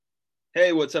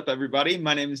Hey, what's up, everybody?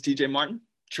 My name is DJ Martin,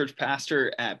 church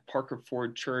pastor at Parker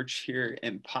Ford Church here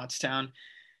in Pottstown.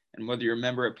 And whether you're a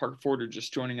member at Parker Ford or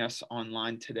just joining us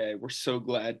online today, we're so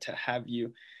glad to have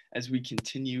you as we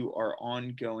continue our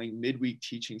ongoing midweek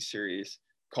teaching series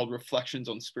called Reflections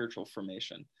on Spiritual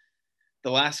Formation.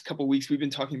 The last couple of weeks, we've been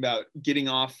talking about getting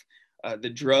off the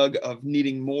drug of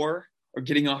needing more, or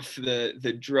getting off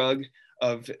the drug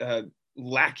of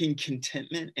lacking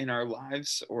contentment in our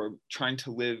lives, or trying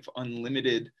to live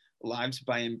unlimited lives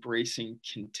by embracing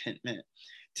contentment.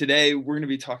 Today, we're going to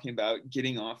be talking about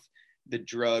getting off the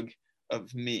drug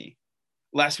of me.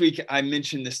 Last week, I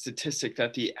mentioned the statistic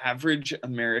that the average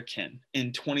American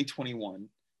in 2021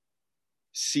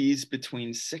 sees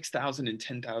between 6,000 and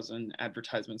 10,000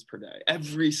 advertisements per day.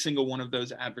 Every single one of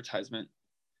those advertisements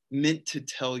meant to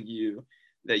tell you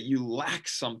that you lack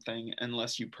something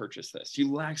unless you purchase this.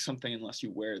 You lack something unless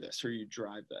you wear this or you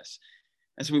drive this.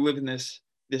 And so we live in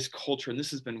this culture, and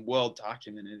this has been well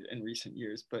documented in recent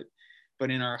years, but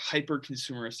in our hyper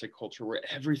consumeristic culture where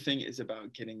everything is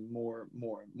about getting more,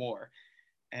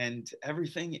 and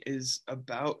everything is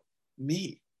about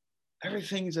me.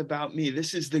 Everything is about me.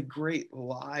 This is the great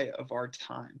lie of our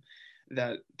time,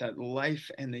 that life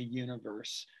and the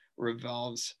universe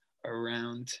revolves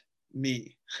around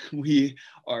me. We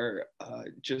are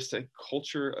just a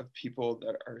culture of people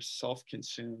that are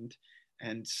self-consumed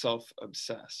and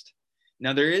self-obsessed.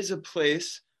 Now, there is a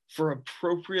place for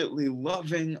appropriately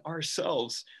loving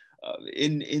ourselves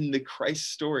in the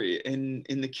Christ story, in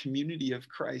the community of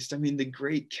Christ. I mean, the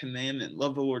great commandment: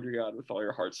 love the Lord your God with all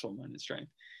your heart, soul, mind, and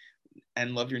strength,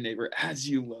 and love your neighbor as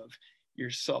you love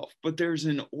yourself. But there's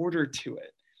an order to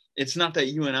it. It's not that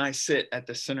you and I sit at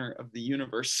the center of the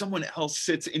universe. Someone else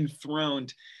sits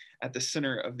enthroned at the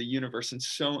center of the universe. And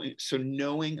so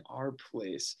knowing our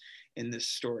place in this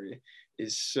story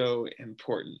is so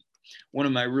important. One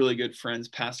of my really good friends,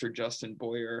 Pastor Justin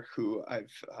Boyer, who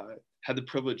I've had the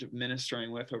privilege of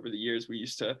ministering with over the years, we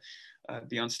used to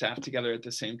be on staff together at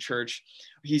the same church.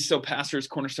 He still pastors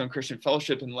Cornerstone Christian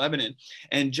Fellowship in Lebanon.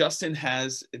 And Justin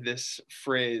has this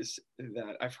phrase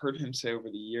that I've heard him say over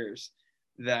the years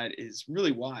that is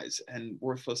really wise and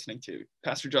worth listening to.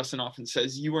 Pastor Justin often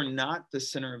says, "You are not the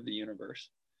center of the universe,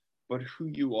 but who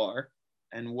you are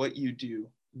and what you do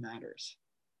matters."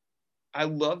 I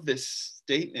love this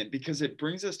statement because it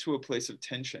brings us to a place of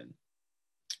tension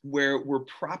where we're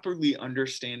properly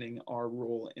understanding our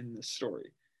role in the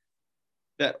story.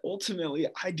 That ultimately,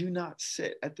 I do not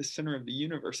sit at the center of the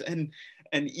universe. And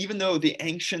even though the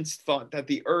ancients thought that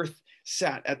the earth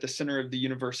sat at the center of the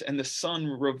universe and the sun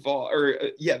revolved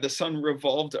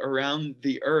around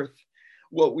the earth,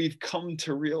 what we've come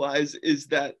to realize is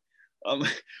that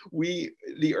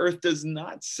the earth does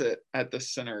not sit at the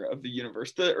center of the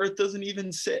universe. The earth doesn't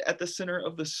even sit at the center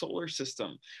of the solar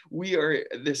system. We are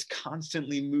this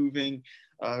constantly moving,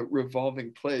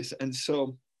 revolving place. And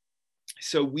so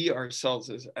we ourselves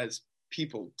as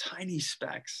people, tiny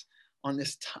specks on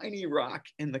this tiny rock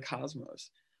in the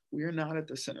cosmos, we are not at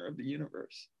the center of the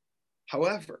universe.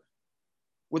 However,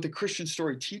 what the Christian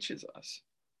story teaches us,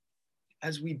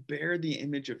 as we bear the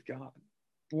image of God,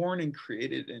 born and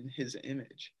created in his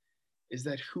image, is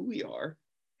that who we are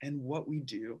and what we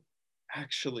do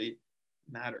actually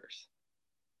matters.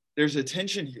 There's a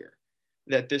tension here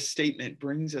that this statement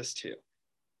brings us to,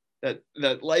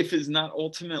 that life is not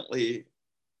ultimately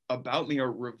about me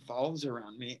or revolves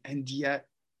around me, and yet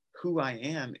who I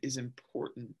am is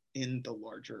important in the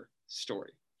larger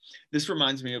story. This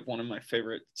reminds me of one of my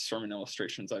favorite sermon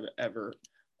illustrations I've ever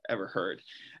heard.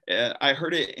 I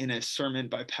heard it in a sermon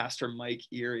by Pastor Mike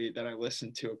Erie that I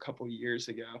listened to a couple years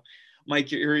ago.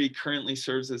 Mike Erie currently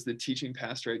serves as the teaching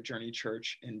pastor at Journey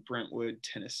Church in Brentwood,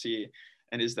 Tennessee,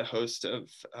 and is the host of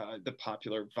the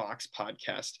popular Vox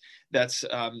podcast that's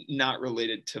not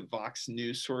related to Vox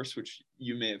News Source, which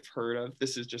you may have heard of.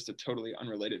 This is just a totally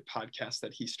unrelated podcast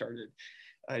that he started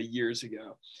years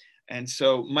ago. And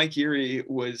so Mike Erie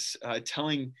was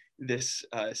telling this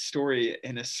story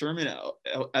in a sermon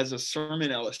as a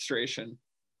sermon illustration.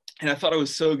 And I thought it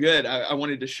was so good. I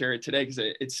wanted to share it today because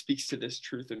it speaks to this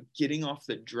truth of getting off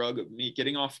the drug of me,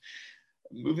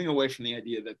 moving away from the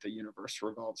idea that the universe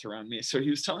revolves around me. So he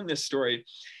was telling this story.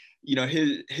 You know,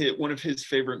 one of his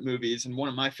favorite movies, and one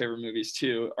of my favorite movies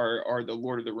too, are the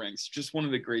Lord of the Rings. Just one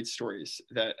of the great stories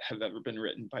that have ever been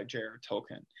written by J.R.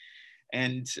 Tolkien.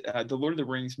 And the Lord of the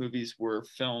Rings movies were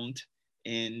filmed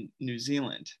in New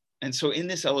Zealand. And so in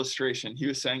this illustration, he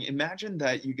was saying, imagine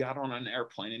that you got on an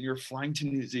airplane and you're flying to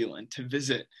New Zealand to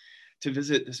visit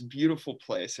this beautiful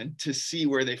place and to see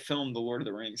where they filmed the Lord of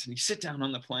the Rings. And you sit down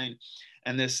on the plane,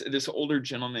 and this older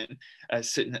gentleman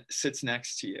sits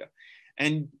next to you.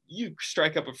 And you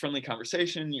strike up a friendly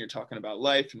conversation. You're talking about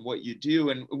life and what you do.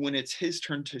 And when it's his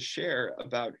turn to share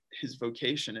about his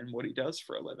vocation and what he does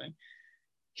for a living,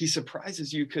 he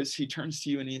surprises you because he turns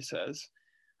to you and he says,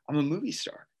 I'm a movie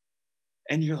star.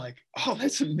 And you're like, oh,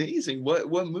 that's amazing. What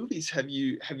movies have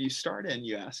you starred in?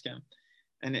 You ask him.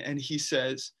 And he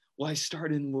says, well, I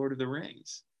starred in Lord of the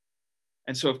Rings.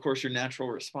 And so, of course, your natural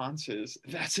response is,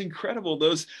 that's incredible.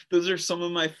 Those are some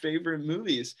of my favorite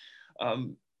movies.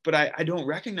 But I don't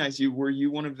recognize you. Were you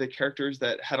one of the characters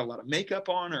that had a lot of makeup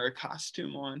on or a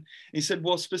costume on? And he said,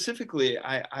 well, specifically,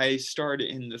 I starred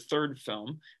in the third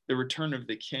film, The Return of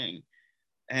the King.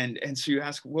 And so you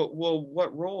ask, well,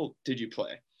 what role did you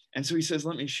play? And so he says,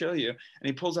 let me show you. And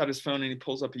he pulls out his phone and he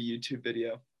pulls up a YouTube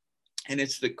video. And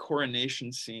it's the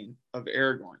coronation scene of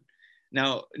Aragorn.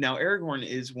 Now Aragorn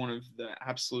is one of the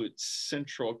absolute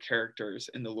central characters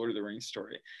in the Lord of the Rings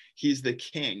story. He's the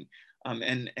king,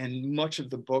 and much of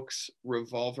the books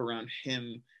revolve around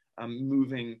him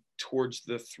moving towards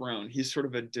the throne. He's sort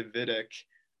of a Davidic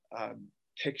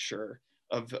picture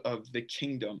of the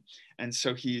kingdom, and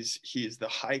so he's the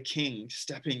high king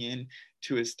stepping in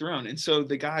to his throne. And so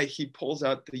the guy, he pulls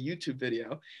out the YouTube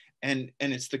video, and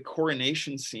it's the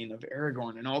coronation scene of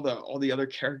Aragorn, and all the other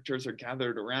characters are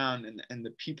gathered around, and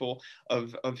the people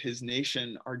of his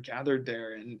nation are gathered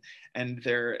there, and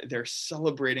they're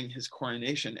celebrating his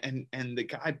coronation. And the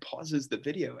guy pauses the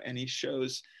video and he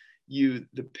shows you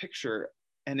the picture,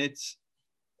 and it's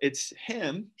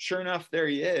him. Sure enough, there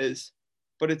he is,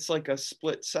 but it's like a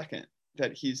split second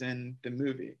that he's in the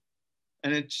movie,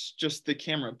 and it's just the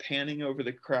camera panning over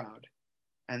the crowd,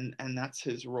 and that's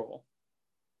his role.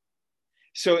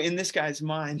 So in this guy's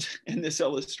mind, in this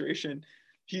illustration,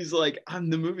 he's like, I'm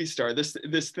the movie star.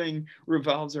 This thing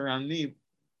revolves around me.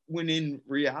 When in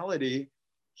reality,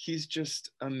 he's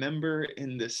just a member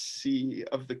in the sea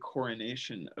of the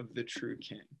coronation of the true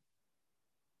king.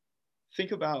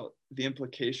 Think about the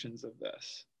implications of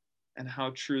this and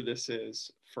how true this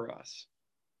is for us.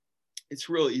 It's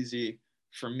real easy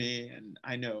for me, and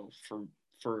I know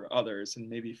for others, and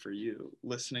maybe for you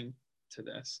listening to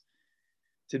this,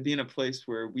 to be in a place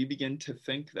where we begin to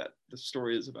think that the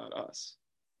story is about us,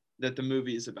 that the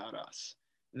movie is about us,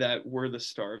 that we're the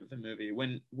star of the movie,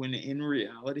 when in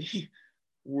reality,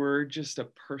 we're just a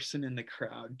person in the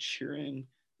crowd cheering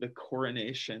the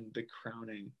coronation, the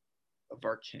crowning of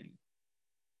our king.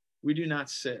 We do not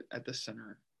sit at the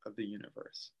center of the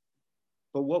universe,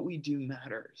 but what we do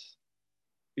matters,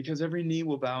 because every knee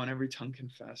will bow and every tongue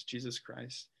confess Jesus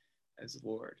Christ as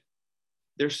Lord.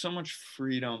 There's so much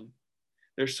freedom.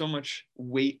 There's so much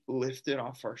weight lifted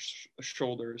off our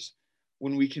shoulders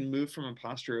when we can move from a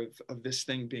posture of this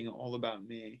thing being all about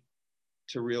me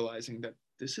to realizing that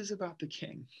this is about the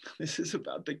king. This is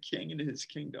about the king and his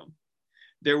kingdom.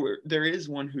 There is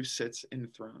one who sits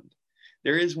enthroned.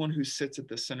 There is one who sits at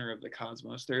the center of the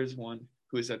cosmos. There is one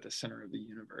who is at the center of the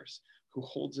universe, who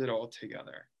holds it all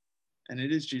together. And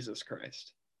it is Jesus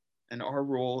Christ. And our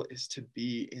role is to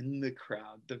be in the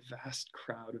crowd, the vast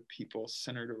crowd of people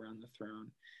centered around the throne,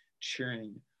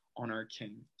 cheering on our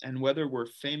king. And whether we're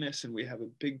famous and we have a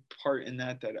big part in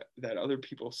that other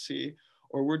people see,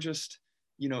 or we're just,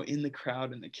 in the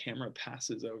crowd and the camera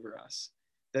passes over us,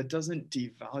 that doesn't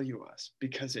devalue us,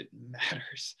 because it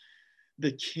matters.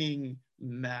 The king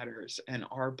matters, and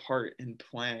our part in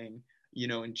playing,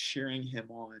 and cheering him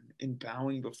on, in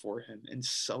bowing before him, and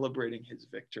celebrating his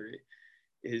victory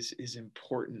is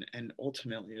important. And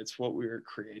ultimately, it's what we were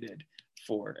created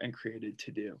for and created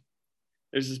to do.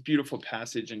 There's this beautiful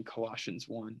passage in Colossians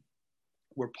 1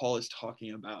 where Paul is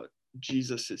talking about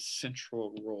Jesus's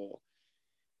central role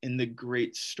in the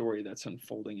great story that's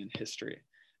unfolding in history.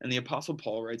 And the Apostle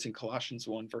Paul writes in Colossians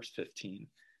 1, verse 15,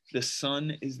 the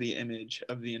Son is the image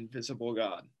of the invisible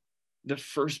God, the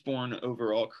firstborn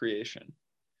over all creation.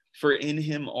 For in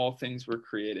him all things were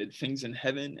created, things in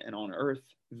heaven and on earth,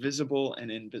 visible and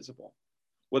invisible.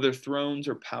 Whether thrones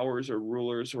or powers or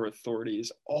rulers or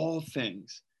authorities, all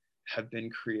things have been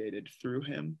created through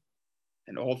him,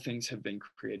 and all things have been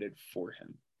created for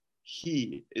him.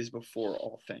 He is before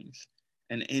all things,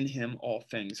 and in him all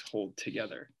things hold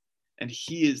together. And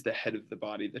he is the head of the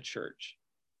body, the church.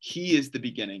 He is the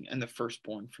beginning and the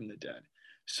firstborn from the dead,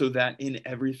 so that in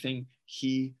everything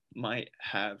he might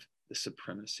have the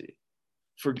supremacy.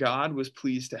 For God was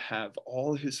pleased to have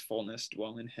all his fullness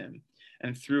dwell in him,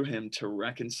 and through him to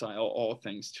reconcile all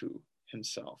things to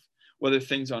himself, whether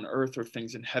things on earth or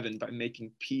things in heaven, by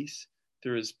making peace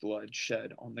through his blood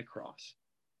shed on the cross.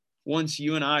 Once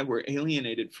you and I were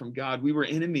alienated from God. We were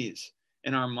enemies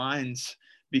in our minds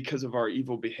because of our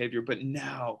evil behavior, but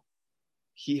now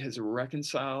he has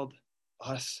reconciled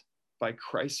us by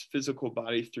Christ's physical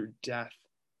body through death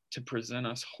to present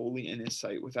us holy in his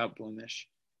sight without blemish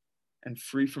and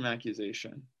free from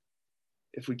accusation,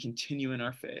 if we continue in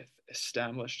our faith,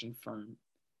 established and firm,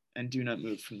 and do not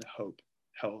move from the hope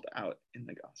held out in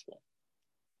the gospel.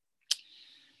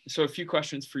 So a few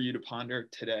questions for you to ponder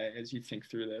today as you think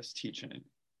through this teaching.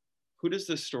 Who does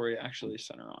this story actually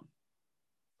center on?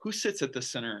 Who sits at the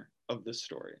center of this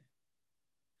story?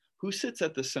 Who sits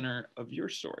at the center of your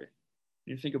story?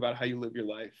 You think about how you live your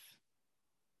life,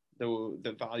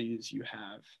 the values you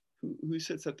have. Who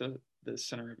sits at the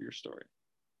center of your story?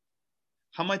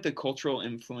 How might the cultural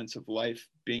influence of life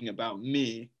being about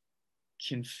me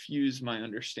confuse my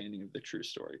understanding of the true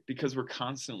story? Because we're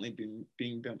constantly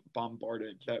being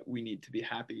bombarded that we need to be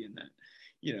happy and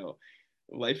that,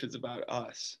 life is about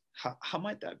us. How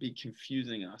might that be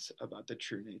confusing us about the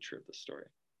true nature of the story?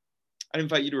 I'd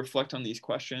invite you to reflect on these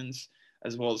questions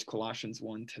as well as Colossians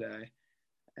 1 today.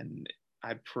 And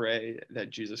I pray that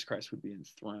Jesus Christ would be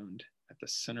enthroned at the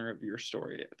center of your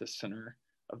story, at the center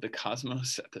of the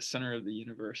cosmos, at the center of the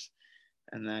universe,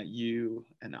 and that you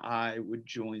and I would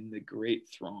join the great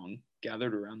throng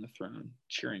gathered around the throne,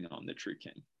 cheering on the true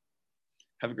King.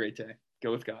 Have a great day.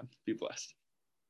 Go with God. Be blessed.